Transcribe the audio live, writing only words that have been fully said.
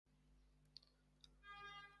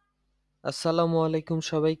আসসালামু আলাইকুম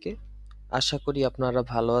সবাইকে। আশা করি আপনারা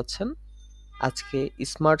ভালো আছেন। আজকে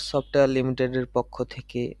স্মার্ট সফটওয়্যার লিমিটেডের পক্ষ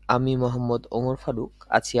থেকে আমি মোহাম্মদ ওমর ফারুক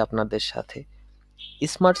আছি আপনাদের সাথে।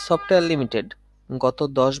 স্মার্ট সফটওয়্যার লিমিটেড গত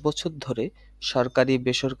 10 বছর ধরে সরকারি,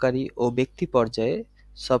 বেসরকারি ও ব্যক্তি পর্যায়ে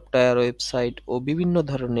সফটওয়্যার, ওয়েবসাইট ও বিভিন্ন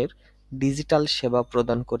ধরনের ডিজিটাল সেবা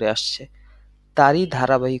প্রদান করে আসছে। তারই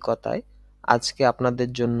ধারাবাহিকতায় আজকে আপনাদের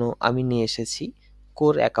জন্য আমি নিয়ে এসেছি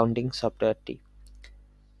কোর অ্যাকাউন্টিং সফটওয়্যারটি।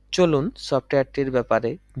 চলুন সফটওয়্যারটির ব্যাপারে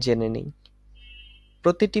জেনে নিই।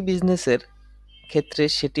 প্রতিটি বিজনেসের ক্ষেত্রে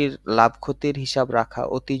সেটির লাভ ক্ষতির হিসাব রাখা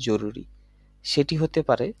অতি জরুরি। সেটি হতে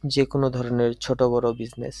পারে যে কোনো ধরনের ছোট বড়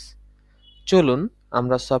বিজনেস। চলুন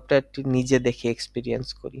আমরা সফটওয়্যারটি নিজে দেখে এক্সপিরিয়েন্স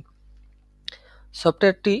করি।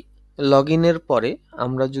 সফটওয়্যারটি লগ ইনের পরে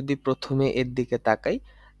আমরা যদি প্রথমে এর দিকে তাকাই,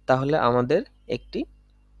 তাহলে আমাদের একটি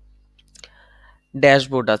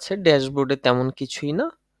ড্যাশবোর্ড আছে। ড্যাশবোর্ডে তেমন কিছুই না।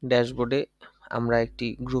 ড্যাশবোর্ডে আমরা একটি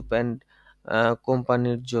গ্রুপ অ্যান্ড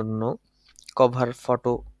কোম্পানির জন্য কভার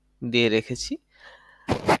ফটো দিয়ে রেখেছি।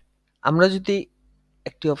 আমরা যদি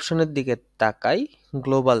একটি অপশনের দিকে তাকাই,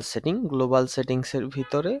 গ্লোবাল সেটিংসের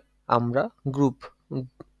ভিতরে আমরা গ্রুপ,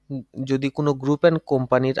 যদি কোনো গ্রুপ অ্যান্ড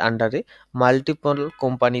কোম্পানির আন্ডারে মাল্টিপল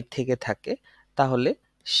কোম্পানি থেকে থাকে, তাহলে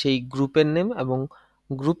সেই গ্রুপের নেম এবং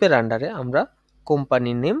গ্রুপের আন্ডারে আমরা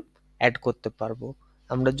কোম্পানি নেম অ্যাড করতে পারবো।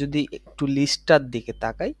 আমরা যদি একটু লিস্টটার দিকে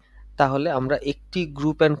তাকাই, তাহলে আমরা একটি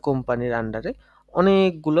গ্রুপ অ্যান্ড কোম্পানির আন্ডারে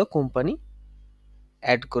অনেকগুলো কোম্পানি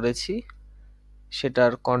অ্যাড করেছি।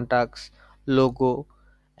 সেটার কন্টাক্টস, লোগো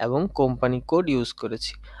এবং কোম্পানি কোড ইউজ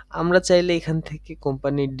করেছি। আমরা চাইলে এখান থেকে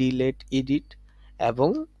কোম্পানির ডিলেট, এডিট এবং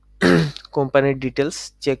কোম্পানির ডিটেলস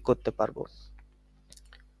চেক করতে পারবো।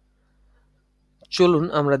 চলুন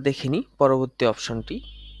আমরা দেখে নিই পরবর্তী অপশনটি,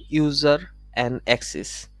 user and access.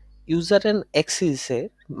 User and অ্যাক্সেসের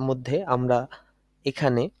মধ্যে আমরা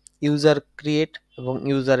এখানে ইউজার ক্রিয়েট এবং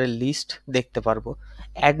ইউজারের লিস্ট দেখতে পারবো।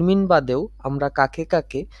 অ্যাডমিন বাদেও আমরা কাকে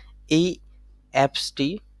কাকে এই অ্যাপসটি,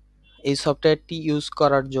 এই সফটওয়্যারটি ইউজ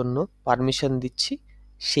করার জন্য পারমিশন দিচ্ছি,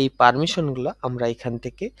 সেই পারমিশনগুলো আমরা এখান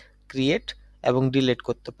থেকে ক্রিয়েট এবং ডিলিট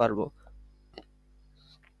করতে পারবো।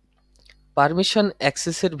 পারমিশন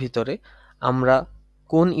অ্যাক্সেসের ভিতরে আমরা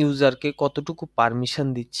কোন ইউজারকে কতটুকু পারমিশন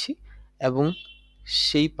দিচ্ছি এবং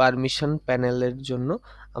সেই পারমিশন প্যানেলের জন্য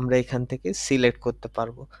আমরা এখান থেকে সিলেক্ট করতে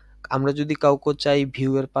পারবো। আমরা যদি কাউকে চাই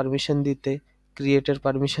ভিউয়ের পারমিশন দিতে, ক্রিয়েটের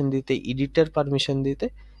পারমিশন দিতে, এডিটের পারমিশন দিতে,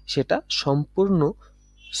 সেটা সম্পূর্ণ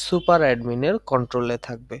সুপার অ্যাডমিনের কন্ট্রোলে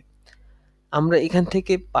থাকবে। আমরা এখান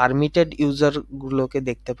থেকে পারমিটেড ইউজারগুলোকে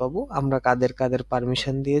দেখতে পাবো, আমরা কাদের কাদের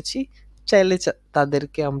পারমিশন দিয়েছি। চাইলে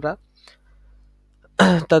তাদেরকে আমরা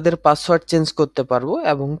তাদের পাসওয়ার্ড চেঞ্জ করতে পারবো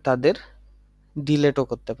এবং তাদের ডিলেটও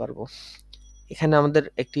করতে পারবো। এখানে আমাদের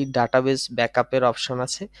একটি ডাটাবেস ব্যাকআপের অপশন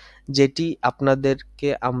আছে, যেটি আপনাদেরকে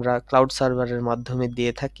আমরা ক্লাউড সার্ভারের মাধ্যমে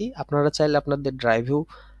দিয়ে থাকি। আপনারা চাইলে আপনাদের ড্রাইভেও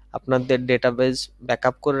আপনাদের ডেটাবেস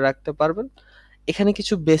ব্যাকআপ করে রাখতে পারবেন। এখানে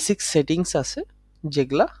কিছু বেসিক সেটিংস আছে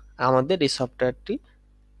যেগুলা আমাদের এই সফটওয়্যারটি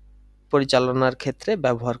পরিচালনার ক্ষেত্রে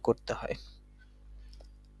ব্যবহার করতে হয়।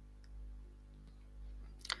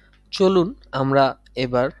 চলুন আমরা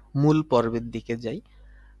এবার মূল পর্বের দিকে যাই।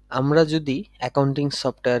 আমরা যদি অ্যাকাউন্টিং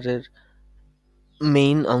সফটওয়্যারের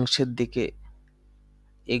মেইন অংশের দিকে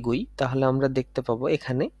এগোই, তাহলে আমরা দেখতে পাবো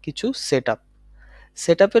এখানে কিছু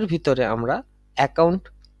সেটআপের ভিতরে আমরা অ্যাকাউন্ট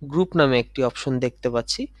গ্রুপ নামে একটি অপশন দেখতে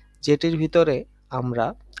পাচ্ছি, যেটির ভিতরে আমরা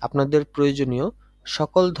আপনাদের প্রয়োজনীয়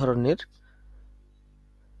সকল ধরনের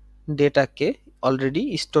ডেটাকে অলরেডি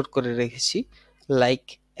স্টোর করে রেখেছি, লাইক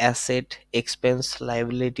অ্যাসেট, এক্সপেন্স,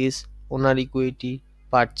 লায়াবিলিটিস, ওনার ইকুইটি,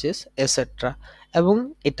 পারচেস এটসেট্রা, এবং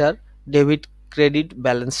এটার ডেবিট ক্রেডিট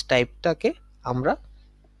ব্যালেন্স টাইপটাকে আমরা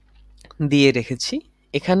দিয়ে রেখেছি।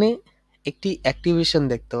 এখানে একটি অ্যাক্টিভেশন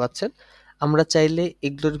দেখতে পাচ্ছেন। আমরা চাইলে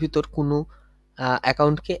এগুলোর ভিতর কোনো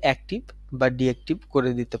অ্যাকাউন্টকে অ্যাক্টিভ বা ডিঅ্যাক্টিভ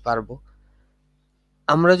করে দিতে পারবো।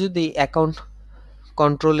 আমরা যদি অ্যাকাউন্ট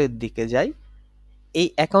কন্ট্রোলের দিকে যাই, এই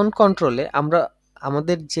অ্যাকাউন্ট কন্ট্রোলে আমরা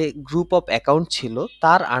আমাদের যে গ্রুপ অফ অ্যাকাউন্ট ছিল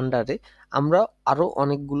তার আন্ডারে আমরা আরও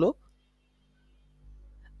অনেকগুলো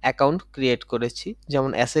অ্যাকাউন্ট ক্রিয়েট করেছি।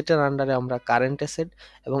 যেমন অ্যাসেটের আন্ডারে আমরা কারেন্ট অ্যাসেট,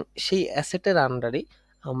 এবং সেই অ্যাসেটের আন্ডারেই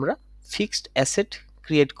আমরা ফিক্সড অ্যাসেট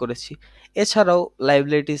ক্রিয়েট করেছি। এছাড়াও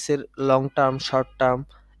লাইবিলিটিসের লং টার্ম, শর্ট টার্ম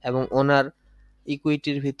এবং ওনার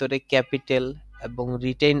ইকুইটির ভিতরে ক্যাপিটাল এবং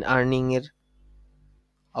রিটেইন আর্নিংয়ের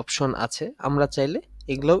অপশন আছে। আমরা চাইলে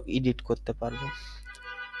এগুলোও এডিট করতে পারবো।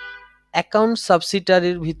 অ্যাকাউন্ট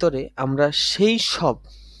সাবসিডারির ভিতরে আমরা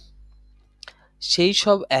সেই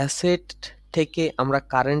সব অ্যাসেট থেকে আমরা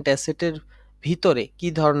কারেন্ট অ্যাসেটের ভিতরে কি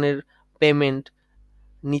ধরনের পেমেন্ট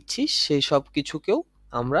নিচ্ছি সেই সব কিছুকেও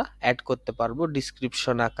আমরা অ্যাড করতে পারবো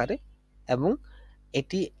ডিসক্রিপশন আকারে, এবং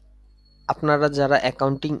এটি আপনারা যারা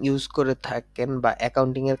অ্যাকাউন্টিং ইউজ করে থাকেন বা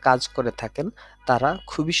অ্যাকাউন্টিং এর কাজ করে থাকেন তারা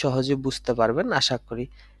খুবই সহজে বুঝতে পারবেন আশা করি।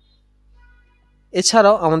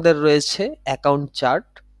 এছাড়াও আমাদের রয়েছে অ্যাকাউন্ট চার্ট।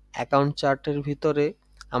 অ্যাকাউন্ট চার্টের ভিতরে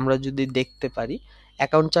আমরা যদি দেখতে পারি,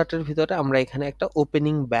 অ্যাকাউন্ট চার্টের ভিতরে আমরা এখানে একটা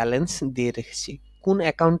ওপেনিং ব্যালেন্স দিয়ে রেখেছি। কোন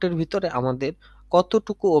অ্যাকাউন্টের ভিতরে আমাদের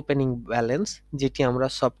কতটুকু ওপেনিং ব্যালেন্স, যেটি আমরা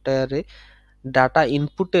সফটওয়্যারে ডাটা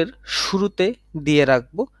ইনপুটের শুরুতে দিয়ে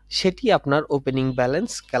রাখবো, সেটি আপনার ওপেনিং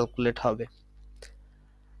ব্যালেন্স ক্যালকুলেট হবে।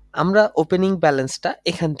 আমরা ওপেনিং ব্যালেন্সটা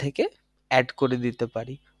এখান থেকে অ্যাড করে দিতে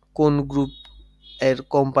পারি কোন গ্রুপ এর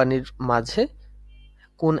কোম্পানির মাঝে,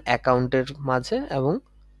 কোন অ্যাকাউন্টের মাঝে এবং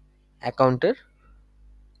অ্যাকাউন্টের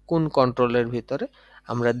কোন কন্ট্রোলের ভিতরে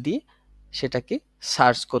আমরা দিয়ে সেটাকে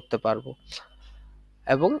সার্চ করতে পারবো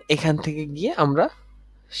এবং এখান থেকে গিয়ে আমরা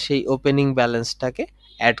সেই ওপেনিং ব্যালেন্সটাকে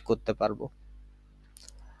অ্যাড করতে পারবো।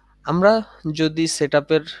 আমরা যদি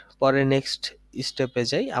সেটআপের পরে নেক্সট স্টেপে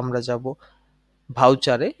যাই, আমরা যাব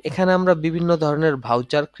ভাউচারে। এখানে আমরা বিভিন্ন ধরনের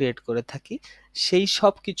ভাউচার ক্রিয়েট করে থাকি, সেই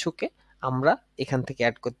সব কিছুকে আমরা এখান থেকে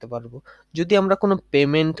অ্যাড করতে পারবো। যদি আমরা কোনো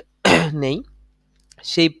পেমেন্ট নেই,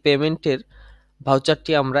 সেই পেমেন্টের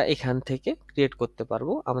ভাউচারটি আমরা এখান থেকে ক্রিয়েট করতে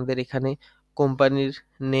পারবো। আমাদের এখানে কোম্পানির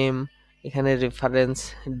নেম, এখানে রেফারেন্স,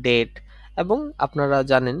 ডেট এবং আপনারা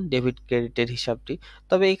জানেন ডেবিট ক্রেডিটের হিসাবটি।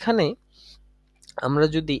 তবে এখানে আমরা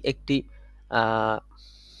যদি একটি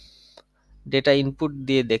ডেটা ইনপুট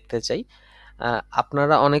দিয়ে দেখতে চাই,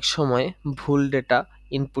 আপনারা অনেক সময় ভুল ডেটা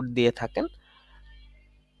ইনপুট দিয়ে থাকেন,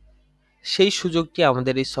 সেই সুযোগটি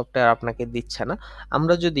আমাদের এই সফটওয়্যার আপনাকে দিচ্ছে না।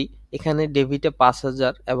 আমরা যদি এখানে ডেবিটে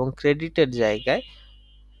 ৫,০০০ এবং ক্রেডিটের জায়গায়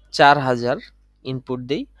 ৪,০০০ ইনপুট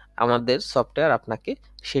দিই, আমাদের সফটওয়্যার আপনাকে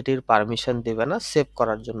সেটির পারমিশন দেবে না সেভ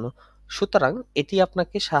করার জন্য। সুতরাং এটি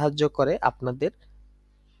আপনাকে সাহায্য করে আপনাদের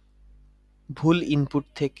ভুল ইনপুট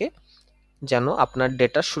থেকে যেন আপনার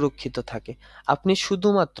ডেটা সুরক্ষিত থাকে। আপনি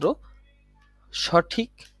শুধুমাত্র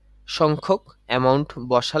সঠিক সংখ্যক অ্যামাউন্ট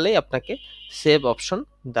বসালেই আপনাকে সেভ অপশন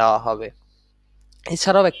দেওয়া হবে।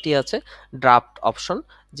 এছাড়াও একটি আছে ড্রাফট অপশন,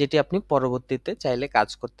 যেটি আপনি পরবর্তীতে চাইলে কাজ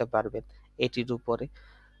করতে পারবেন এটির উপরে।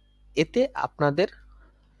 এতে আপনাদের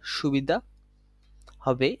সুবিধা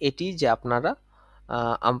হবে এটি যে আপনারা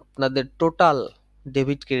আপনাদের টোটাল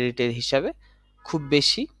ডেবিট ক্রেডিটের হিসাবে খুব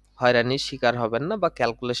বেশি হয়রানির শিকার হবেন না বা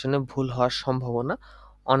ক্যালকুলেশনে ভুল হওয়ার সম্ভাবনা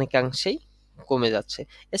অনেকাংশেই কমে যাচ্ছে।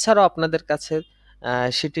 এছাড়াও আপনাদের কাছে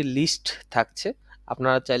সেটি লিস্ট থাকছে,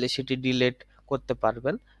 আপনারা চাইলে সেটি ডিলিট করতে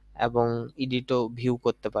পারবেন এবং এডিটও ভিউ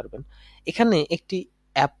করতে পারবেন। এখানে একটি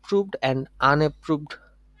অ্যাপ্রুভড অ্যান্ড আনঅ্যাপ্রুভড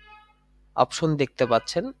অপশন দেখতে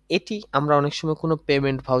পাচ্ছেন। এটি আমরা অনেক সময় কোনো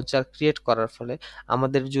পেমেন্ট ভাউচার ক্রিয়েট করার ফলে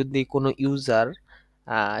আমাদের যদি কোনো ইউজার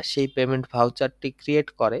সেই পেমেন্ট ভাউচারটি ক্রিয়েট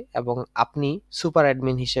করে এবং আপনি সুপার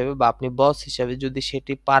অ্যাডমিন হিসেবে বা আপনি বস হিসেবে যদি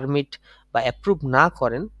সেটি পারমিট বা অ্যাপ্রুভ না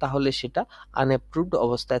করেন, তাহলে সেটা আনঅ্যাপ্রুভড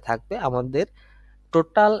অবস্থায় থাকবে, আমাদের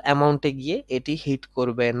টোটাল অ্যামাউন্টে গিয়ে এটি হিট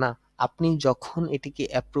করবে না। আপনি যখন এটিকে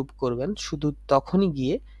অ্যাপ্রুভ করবেন শুধু তখনই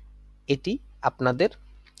গিয়ে এটি আপনাদের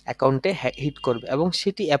অ্যাকাউন্টে হিট করবে এবং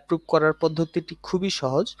সেটি অ্যাপ্রুভ করার পদ্ধতিটি খুবই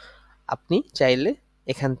সহজ। আপনি চাইলে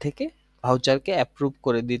এখান থেকে ভাউচারকে অ্যাপ্রুভ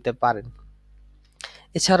করে দিতে পারেন।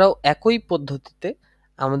 এছাড়াও একই পদ্ধতিতে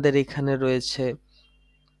আমাদের এখানে রয়েছে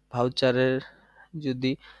ভাউচারের,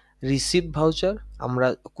 যদি রিসিভ ভাউচার, আমরা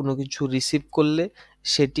কোনো কিছু রিসিভ করলে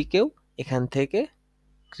সেটিকেও এখান থেকে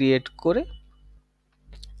ক্রিয়েট করে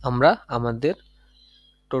আমরা আমাদের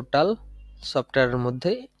টোটাল সফটওয়্যারের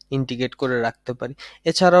মধ্যে ইন্টিগ্রেট করে রাখতে পারি।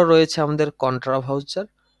 এছাড়াও রয়েছে আমাদের কন্ট্রা ভাউচার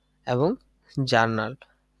এবং জার্নাল।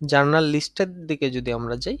 জার্নাল লিস্টের দিকে যদি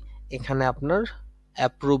আমরা যাই, এখানে আপনার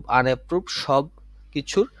অ্যাপ্রুভ আনঅ্যাপ্রুভ সব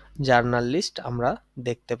কিছুর জার্নাল লিস্ট আমরা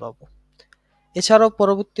দেখতে পাবো। এছাড়াও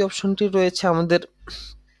পরবর্তী অপশনটি রয়েছে আমাদের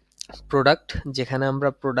প্রোডাক্ট, যেখানে আমরা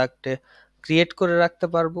প্রোডাক্টে ক্রিয়েট করে রাখতে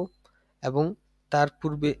পারবো এবং তার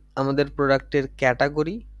পূর্বে আমাদের প্রোডাক্টের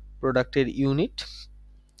ক্যাটাগরি, প্রোডাক্টের ইউনিট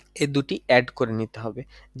এই দুটি অ্যাড করে নিতে হবে,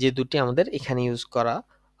 যে দুটি আমাদের এখানে ইউজ করা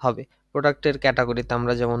হবে। প্রোডাক্টের ক্যাটাগরিতে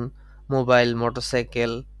আমরা যেমন মোবাইল,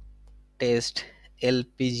 মোটরসাইকেল, টেস্ট,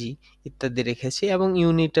 এলপিজি ইত্যাদি রেখেছি এবং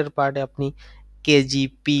ইউনিটের পার্টে আপনি কেজি,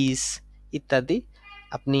 পিস ইত্যাদি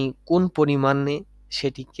আপনি কোন পরিমাণে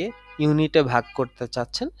সেটিকে ইউনিটে ভাগ করতে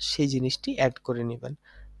চাচ্ছেন সেই জিনিসটি অ্যাড করে নেবেন।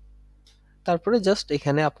 তারপরে জাস্ট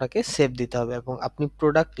এখানে আপনাকে সেভ দিতে হবে এবং আপনি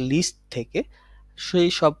প্রোডাক্ট লিস্ট থেকে সেই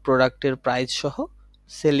সব প্রোডাক্টের প্রাইস সহ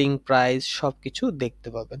সেলিং প্রাইস সব কিছু দেখতে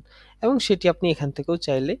পাবেন এবং সেটি আপনি এখান থেকেও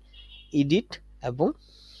চাইলে এডিট এবং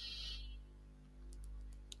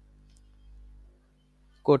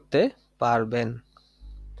করতে পারবেন।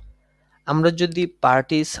 আমরা যদি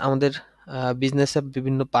পার্টিস, আমাদের বিজনেসে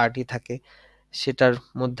বিভিন্ন পার্টি থাকে, সেটার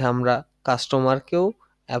মধ্যে আমরা কাস্টমারকেও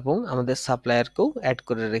এবং আমাদের সাপ্লায়ারকেও অ্যাড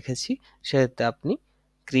করে রেখেছি, সেটাতে আপনি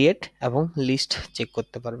ক্রিয়েট এবং লিস্ট চেক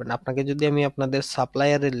করতে পারবেন। আপনাকে যদি আমি আপনাদের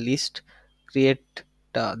সাপ্লায়ারের লিস্ট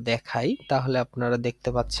ক্রিয়েটটা দেখাই, তাহলে আপনারা দেখতে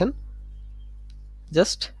পাচ্ছেন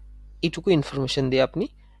জাস্ট এইটুকু ইনফরমেশন দিয়ে আপনি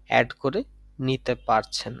অ্যাড করে নিতে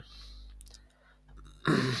পারছেন।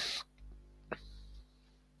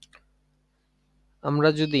 আমরা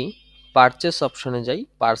যদি পারচেস অপশনে যাই,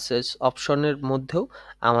 পারচেস অপশনের মধ্যেও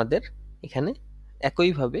আমাদের এখানে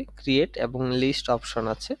একইভাবে ক্রিয়েট এবং লিস্ট অপশন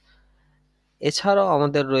আছে। এছাড়াও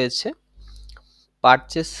আমাদের রয়েছে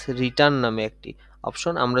পারচেস রিটার্ন নামে একটি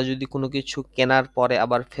অপশন। আমরা যদি কোনো কিছু কেনার পরে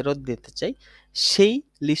আবার ফেরত দিতে চাই, সেই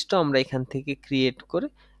লিস্টও আমরা এখান থেকে ক্রিয়েট করে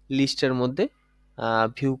লিস্টের মধ্যে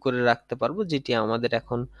ভিউ করে রাখতে পারবো, যেটি আমাদের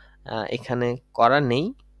এখন এখানে করা নেই।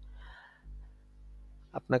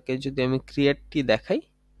 আপনাকে যদি আমি ক্রিয়েটটি দেখাই,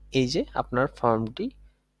 এই যে আপনার ফর্মটি,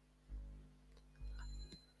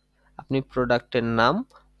 আপনি প্রোডাক্টের নাম,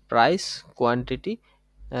 প্রাইস, কোয়ান্টিটি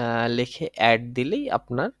লিখে অ্যাড দিলেই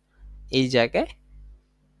আপনার এই জায়গায়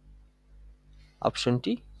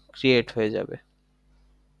অপশনটি ক্রিয়েট হয়ে যাবে।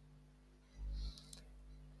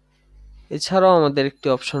 এছাড়াও আমাদের একটি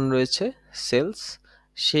অপশন রয়েছে সেলস।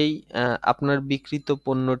 সেই আপনার বিক্রিত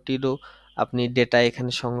পণ্যটিরও আপনি ডেটা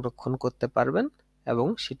এখানে সংরক্ষণ করতে পারবেন এবং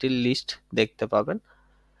সেটির লিস্ট দেখতে পাবেন।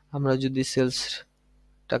 আমরা যদি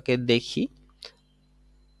সেলসটাকে দেখি,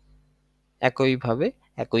 একইভাবে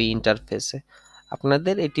একই ইন্টারফেসে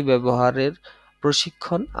আপনাদের এটি ব্যবহারের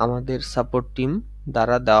প্রশিক্ষণ আমাদের সাপোর্ট টিম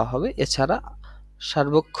দ্বারা দেওয়া হবে। এছাড়া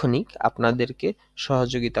সার্বক্ষণিক আপনাদেরকে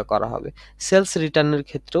সহযোগিতা করা হবে। সেলস রিটার্নের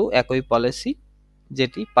ক্ষেত্রেও একই পলিসি,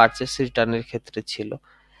 যেটি পারচেস রিটার্নের ক্ষেত্রে ছিল।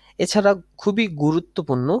 এছাড়া খুবই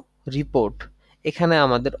গুরুত্বপূর্ণ রিপোর্ট, এখানে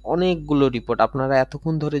আমাদের অনেকগুলো রিপোর্ট, আপনারা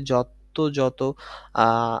এতক্ষণ ধরে যত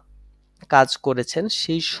কাজ করেছেন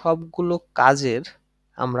সেই সবগুলো কাজের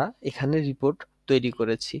আমরা এখানে রিপোর্ট তৈরি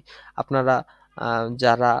করেছি। আপনারা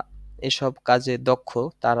যারা এসব কাজে দক্ষ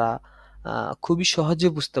তারা খুবই সহজে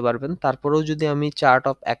বুঝতে পারবেন। তারপরেও যদি আমি চার্ট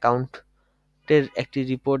অফ অ্যাকাউন্টের একটি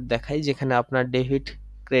রিপোর্ট দেখাই, যেখানে আপনার ডেবিট,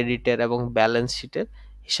 ক্রেডিটের এবং ব্যালেন্স শিটের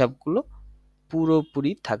হিসাবগুলো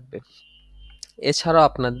পুরোপুরি থাকবে। এছাড়াও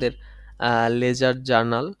আপনাদের লেজার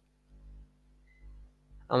জার্নাল,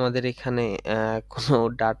 আমাদের এখানে কোনো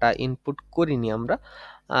ডাটা ইনপুট করিনি আমরা,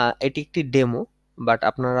 এটি একটি ডেমো, বাট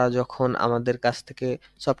আপনারা যখন আমাদের কাছ থেকে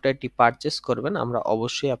সফটওয়্যারটি পারচেস করবেন, আমরা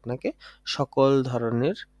অবশ্যই আপনাকে সকল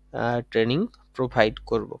ধরনের ট্রেনিং প্রোভাইড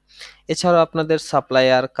করব। এছাড়াও আপনাদের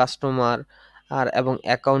সাপ্লায়ার, কাস্টমার এবং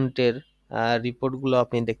অ্যাকাউন্টের রিপোর্টগুলো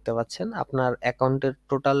আপনি দেখতে পাচ্ছেন। আপনার অ্যাকাউন্টের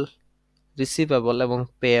টোটাল রিসিভেবল এবং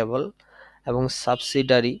পেয়েবল এবং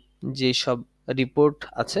সাবসিডারি যেসব রিপোর্ট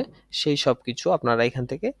আছে, সেই সব কিছু আপনারা এখান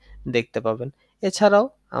থেকে দেখতে পাবেন। এছাড়াও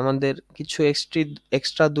আমাদের কিছু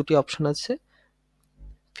এক্সট্রা দুটি অপশন আছে,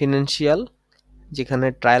 ফিনান্সিয়াল, যেখানে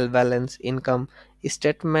ট্রায়াল ব্যালেন্স, ইনকাম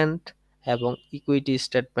স্টেটমেন্ট এবং equity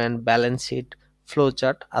statement, balance sheet, flow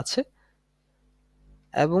chart আছে।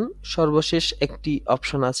 এবং সর্বশেষ একটি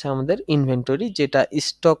অপশন আছে আমাদের ইনভেন্টরি, যেটা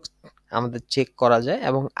স্টক আমাদের চেক করা যায়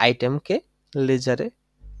এবং আইটেমকে লেজারে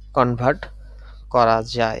কনভার্ট করা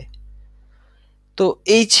যায়। তো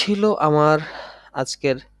এই ছিল আমার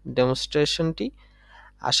আজকের ডেমনস্ট্রেশনটি।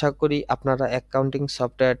 আশা করি আপনারা অ্যাকাউন্টিং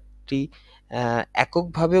সফটওয়্যারটি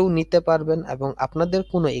এককভাবেও নিতে পারবেন এবং আপনাদের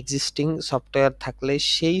কোনো এক্সিস্টিং সফটওয়্যার থাকলে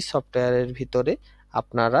সেই সফটওয়্যারের ভিতরে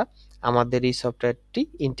আপনারা আমাদের এই সফটওয়্যারটি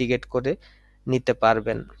ইন্টিগ্রেট করে নিতে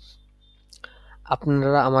পারবেন।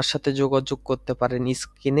 আপনারা আমার সাথে যোগাযোগ করতে পারেন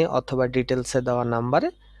স্ক্রিনে অথবা ডিটেলসে দেওয়া নাম্বারে।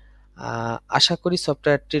 আশা করি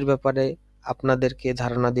সফটওয়্যারটির ব্যাপারে আপনাদেরকে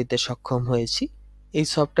ধারণা দিতে সক্ষম হয়েছি। এই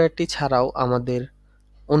সফটওয়্যারটি ছাড়াও আমাদের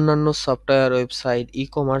অন্যান্য সফটওয়্যার, ওয়েবসাইট,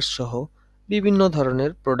 ই-কমার্স সহ বিভিন্ন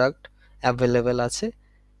ধরনের প্রোডাক্ট অ্যাভেলেবেল আছে।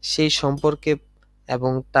 সেই সম্পর্কে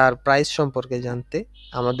এবং তার প্রাইস সম্পর্কে জানতে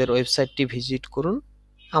আমাদের ওয়েবসাইটটি ভিজিট করুন,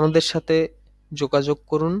 আমাদের সাথে যোগাযোগ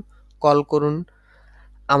করুন, কল করুন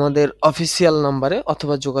আমাদের অফিসিয়াল নাম্বারে,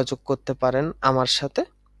 অথবা যোগাযোগ করতে পারেন আমার সাথে।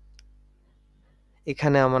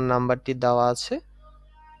 এখানে আমার নাম্বারটি দেওয়া আছে।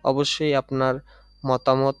 অবশ্যই আপনার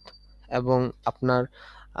মতামত এবং আপনার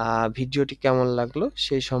ভিডিওটি কেমন লাগলো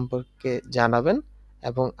সেই সম্পর্কে জানাবেন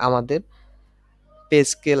এবং আমাদের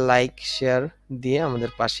পেজকে লাইক, শেয়ার দিয়ে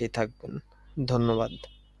আমাদের পাশেই থাকবেন। ধন্যবাদ।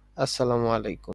 আসসালামু আলাইকুম।